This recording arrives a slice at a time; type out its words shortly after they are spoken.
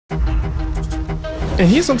And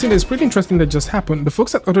here's something that's pretty interesting that just happened. The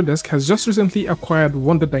folks at Autodesk has just recently acquired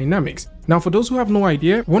Wonder Dynamics. Now, for those who have no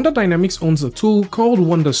idea, Wonder Dynamics owns a tool called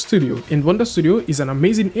Wonder Studio. And Wonder Studio is an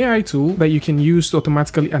amazing AI tool that you can use to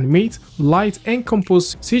automatically animate, light, and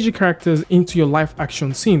compose CG characters into your live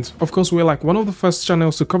action scenes. Of course, we're like one of the first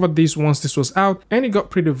channels to cover this once this was out, and it got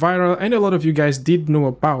pretty viral, and a lot of you guys did know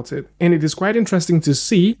about it. And it is quite interesting to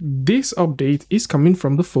see this update is coming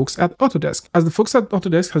from the folks at Autodesk, as the folks at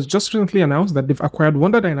Autodesk has just recently announced that they've acquired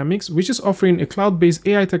Wonder Dynamics, which is offering a cloud-based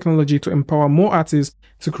AI technology to empower more artists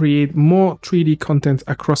to create more 3D content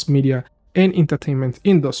across media and entertainment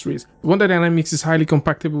industries. Wonder Dynamics is highly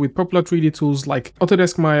compatible with popular 3D tools like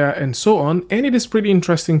Autodesk Maya and so on, and it is pretty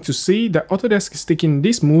interesting to see that Autodesk is taking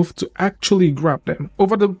this move to actually grab them.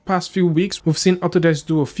 Over the past few weeks, we've seen Autodesk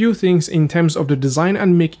do a few things in terms of the design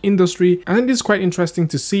and make industry, and it is quite interesting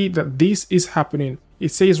to see that this is happening. It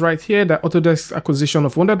says right here that Autodesk's acquisition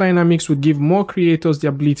of Wonder Dynamics would give more creators the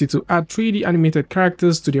ability to add 3D animated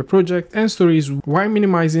characters to their project and stories while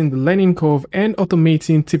minimizing the learning curve and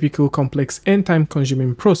automating typical complex and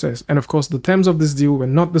time-consuming process. And of course, the terms of this deal were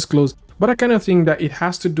not disclosed, but I kind of think that it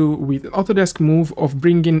has to do with Autodesk move of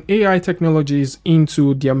bringing AI technologies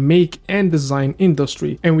into their make and design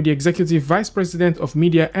industry. And with the executive vice president of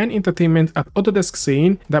media and entertainment at Autodesk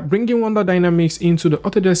saying that bringing Wonder Dynamics into the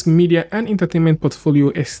Autodesk media and entertainment portfolio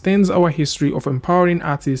extends our history of empowering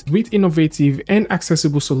artists with innovative and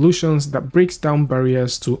accessible solutions that breaks down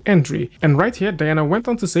barriers to entry. And right here, Diana went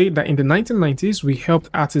on to say that in the 1990s, we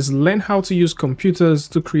helped artists learn how to use computers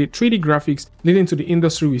to create 3D graphics, leading to the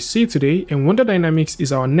industry we see today, and Wonder Dynamics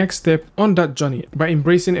is our next step on that journey. By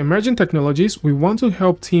embracing emerging technologies, we want to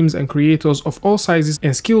help teams and creators of all sizes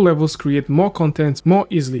and skill levels create more content more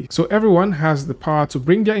easily, so everyone has the power to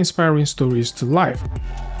bring their inspiring stories to life.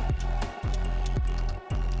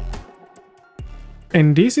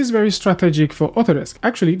 And this is very strategic for Autodesk.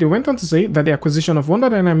 Actually, they went on to say that the acquisition of Wonder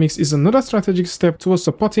Dynamics is another strategic step towards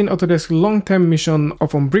supporting Autodesk's long-term mission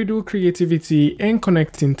of unbridled creativity and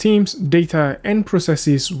connecting teams, data, and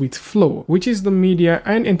processes with Flow, which is the media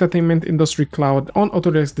and entertainment industry cloud on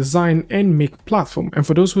Autodesk Design and Make platform. And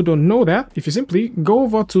for those who don't know that, if you simply go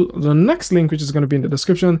over to the next link, which is going to be in the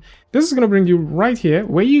description, this is going to bring you right here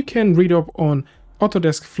where you can read up on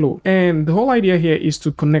Autodesk Flow. And the whole idea here is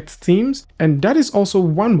to connect teams, and that is also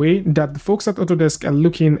one way that the folks at Autodesk are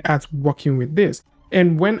looking at working with this.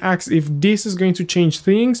 And when asked if this is going to change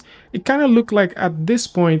things, it kind of looked like at this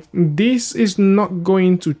point, this is not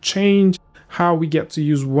going to change how we get to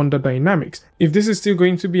use Wonder Dynamics. If this is still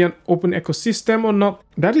going to be an open ecosystem or not,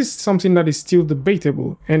 that is something that is still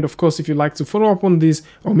debatable. And of course, if you'd like to follow up on this,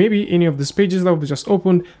 or maybe any of these pages that we just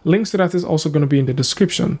opened, links to that is also going to be in the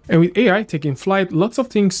description. And with AI taking flight, lots of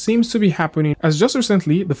things seems to be happening, as just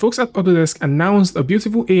recently, the folks at Autodesk announced a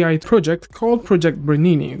beautiful AI project called Project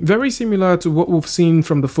Bernini, very similar to what we've seen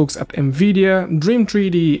from the folks at NVIDIA, Dream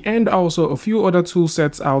 3D, and also a few other tool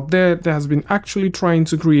sets out there that has been actually trying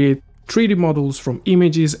to create 3D models from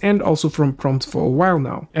images and also from prompts for a while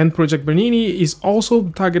now. And Project Bernini is also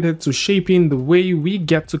targeted to shaping the way we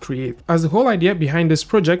get to create, as the whole idea behind this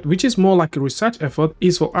project, which is more like a research effort,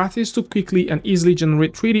 is for artists to quickly and easily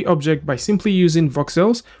generate 3D objects by simply using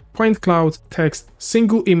voxels, point clouds, text,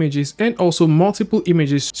 single images, and also multiple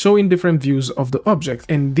images showing different views of the object.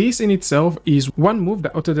 And this in itself is one move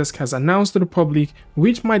that Autodesk has announced to the public,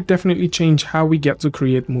 which might definitely change how we get to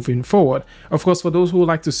create moving forward. Of course, for those who would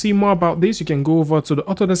like to see more about this, you can go over to the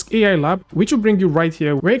Autodesk AI Lab, which will bring you right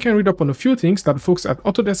here, where you can read up on a few things that the folks at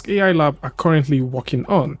Autodesk AI Lab are currently working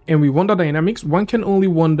on. And with Wonder Dynamics, one can only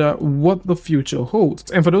wonder what the future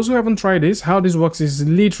holds. And for those who haven't tried this, how this works is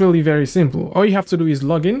literally very simple. All you have to do is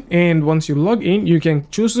log in, and once you log in, you can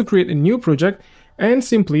choose to create a new project and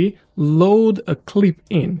simply load a clip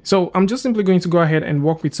in. So I'm just simply going to go ahead and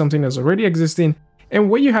work with something that's already existing, and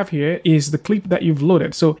what you have here is the clip that you've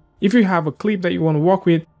loaded. So if you have a clip that you want to work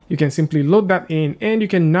with, you can simply load that in, and you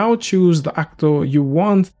can now choose the actor you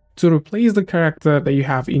want to replace the character that you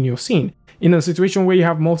have in your scene. In a situation where you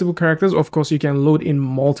have multiple characters, of course, you can load in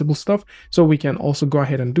multiple stuff. So we can also go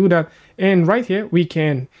ahead and do that. And right here, we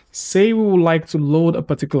can say we would like to load a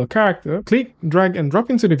particular character, click, drag and drop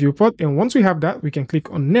into the viewport. And once we have that, we can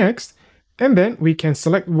click on next, and then we can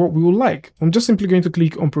select what we would like. I'm just simply going to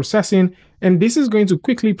click on processing, and this is going to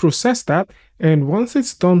quickly process that. And once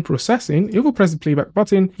it's done processing, if we press the playback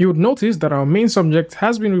button, you would notice that our main subject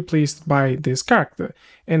has been replaced by this character.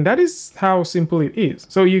 And that is how simple it is.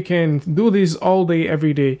 So you can do this all day,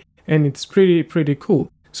 every day, and it's pretty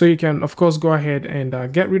cool. So you can, of course, go ahead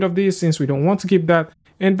and get rid of this since we don't want to keep that.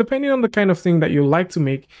 And depending on the kind of thing that you like to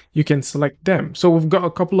make, you can select them. So we've got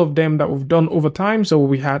a couple of them that we've done over time. So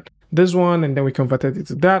we had this one and then we converted it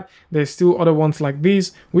to that. There's still other ones like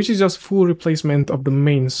this, which is just full replacement of the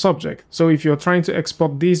main subject. So if you're trying to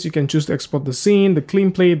export this, you can choose to export the scene, the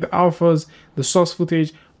clean plate, the alphas, the source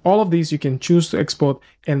footage. All of these you can choose to export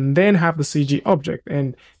and then have the CG object.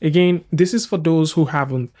 And again, this is for those who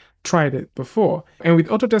haven't tried it before. And with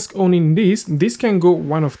Autodesk owning this can go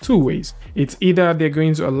one of two ways. It's either they're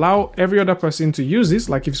going to allow every other person to use this.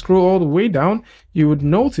 Like if you scroll all the way down, you would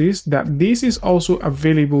notice that this is also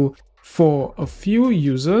available for a few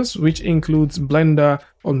users, which includes Blender,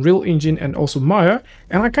 Unreal Engine, and also Maya.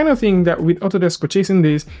 And I kind of think that with Autodesk purchasing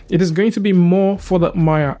this, it is going to be more for the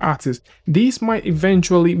Maya artists. These might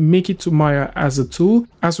eventually make it to Maya as a tool.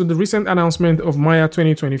 As with the recent announcement of Maya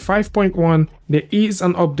 2025.1, there is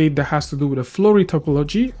an update that has to do with the flow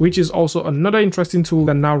retopology, which is also another interesting tool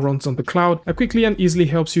that now runs on the cloud that quickly and easily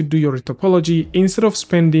helps you do your retopology instead of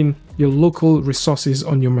spending your local resources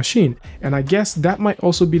on your machine. And I guess that might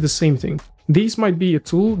also be the same thing. This might be a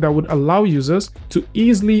tool that would allow users to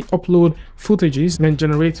easily upload footages, then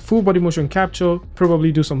generate full body motion capture,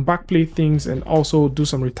 probably do some backplate things, and also do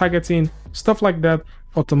some retargeting, stuff like that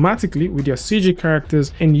automatically with your CG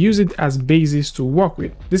characters and use it as basis to work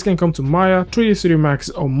with. This can come to Maya, 3D Studio Max,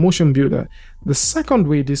 or Motion Builder. The second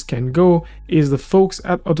way this can go is the folks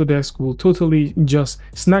at Autodesk will totally just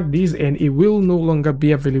snag these and it will no longer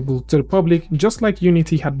be available to the public, just like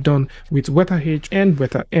Unity had done with Weta H and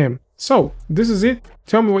Weta M. So this is it.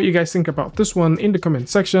 Tell me what you guys think about this one in the comment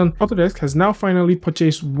section. Autodesk has now finally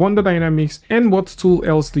purchased Wonder Dynamics, and what tool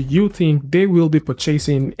else do you think they will be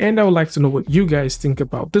purchasing? And I would like to know what you guys think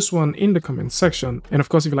about this one in the comment section. And of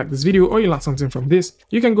course, if you like this video or you learned something from this,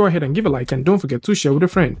 you can go ahead and give a like and don't forget to share with a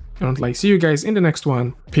friend. And until I see you guys in the next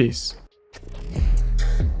one, peace.